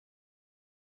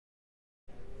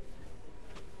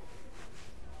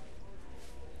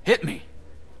Hit me.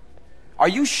 Are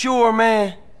you sure,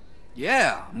 man?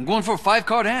 Yeah, I'm going for a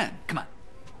 5-card hand. Come on.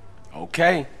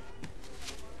 Okay.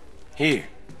 Here.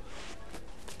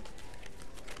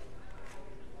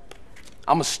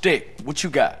 I'm a stick. What you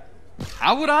got?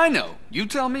 How would I know? You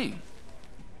tell me.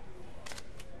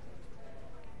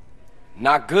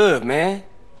 Not good, man.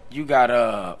 You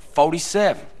got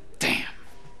 47. Damn.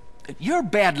 You're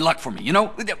bad luck for me, you know?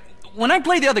 When I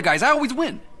play the other guys, I always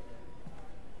win.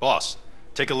 Boss,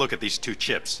 take a look at these 2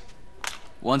 chips.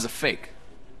 One's a fake.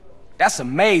 That's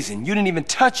amazing. You didn't even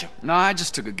touch him. No, I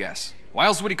just took a guess. Why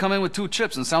else would he come in with 2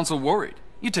 chips and sound so worried?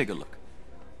 You take a look.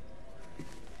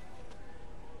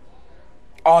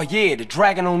 Oh yeah, the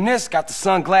dragon on this got the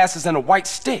sunglasses and a white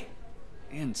stick.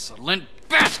 Insolent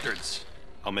bastards!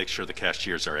 I'll make sure the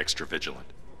cashiers are extra vigilant.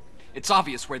 It's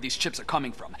obvious where these chips are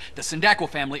coming from. The Sindaco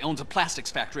family owns a plastics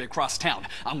factory across town.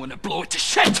 I'm gonna blow it to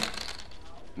shit!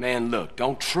 Man, look,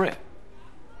 don't trip.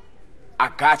 I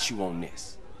got you on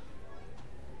this.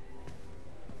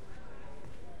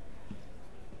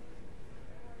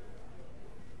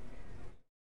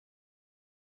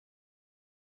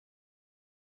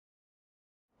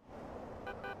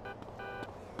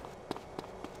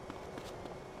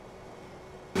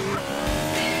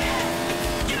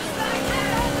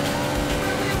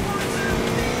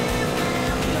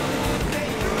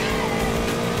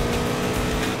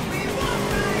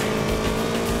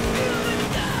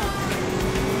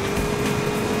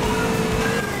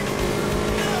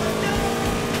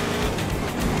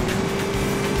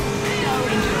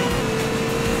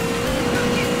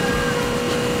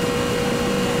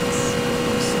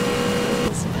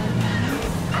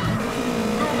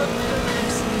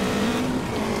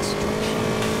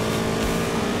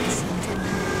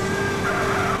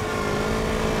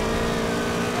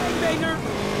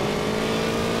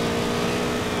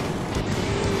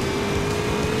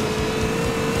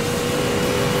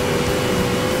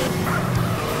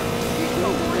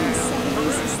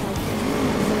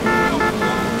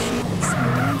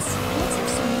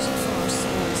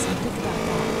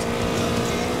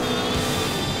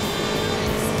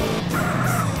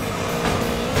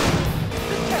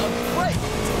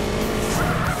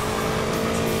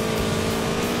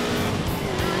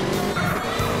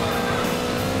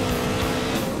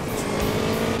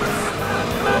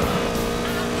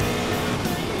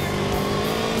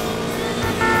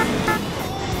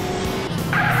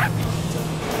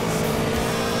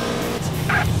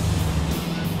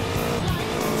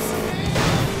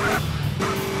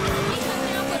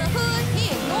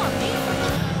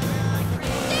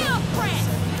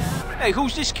 Hey,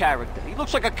 who's this character? He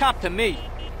looks like a cop to me.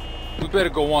 We better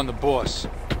go on the boss.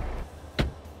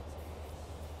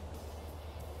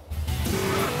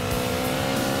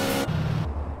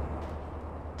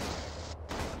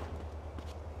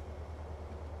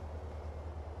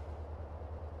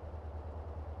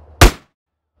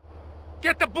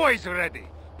 Get the boys ready.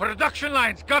 Production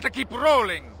line's gotta keep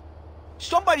rolling.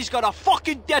 Somebody's got a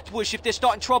fucking death wish if they're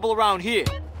starting trouble around here.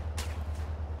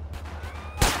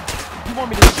 You want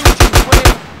me to shoot you,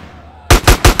 Will?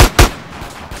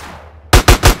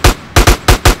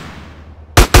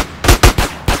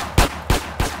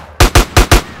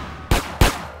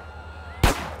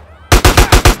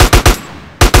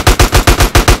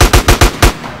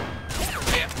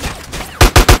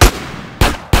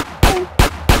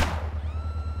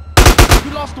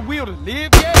 You lost the will to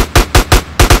live yet?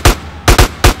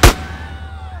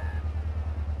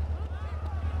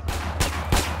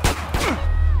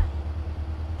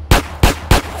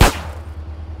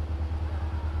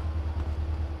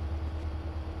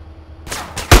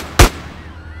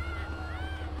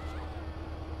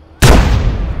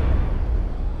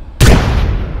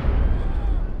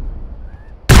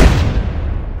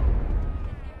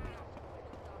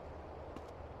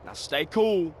 Now stay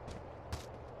cool.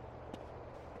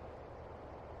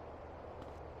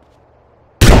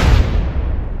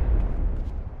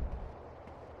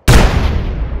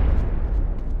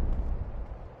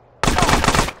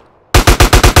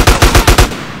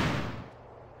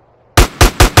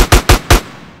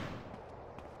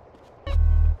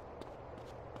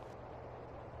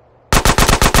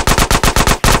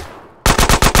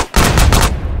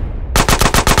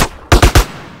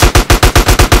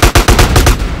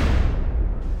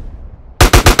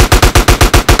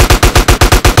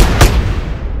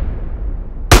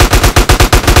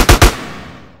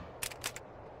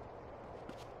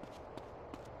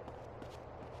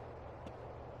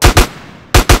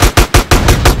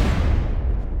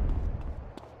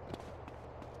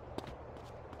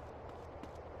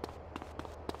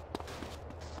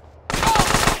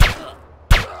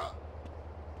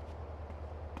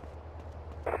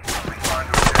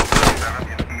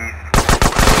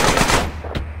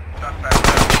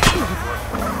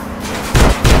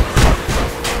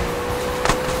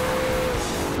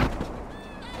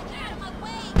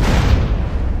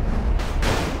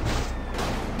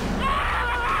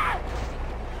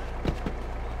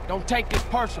 take this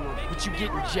personal, but you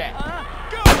getting jacked.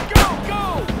 Go, go,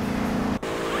 go!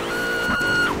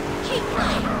 Keep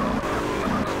playing.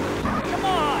 Come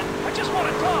on! I just want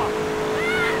to talk!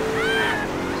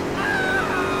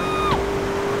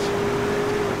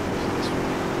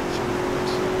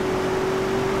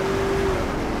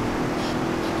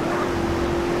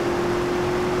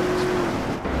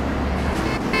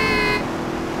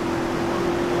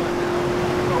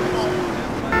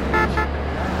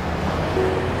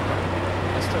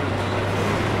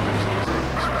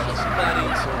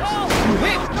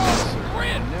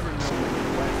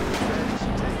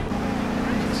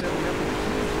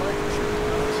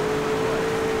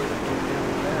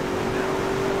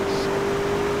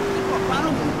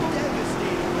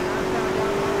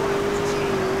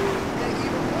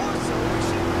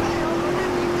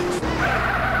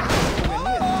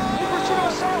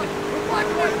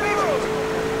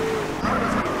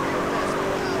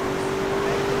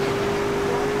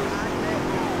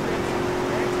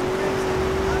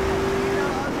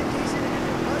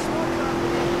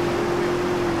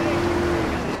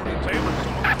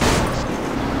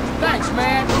 Thanks,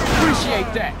 man.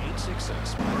 Appreciate that.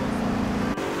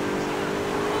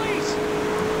 Please!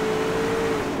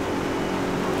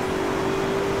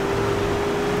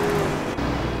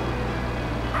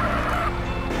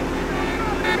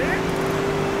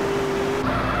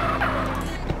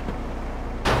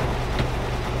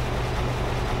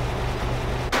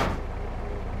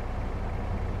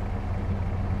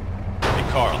 Hey,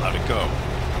 Carl, how'd it go?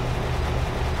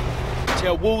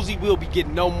 Tell Woolsey we'll be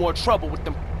getting no more trouble with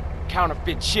them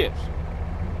counterfeit chips.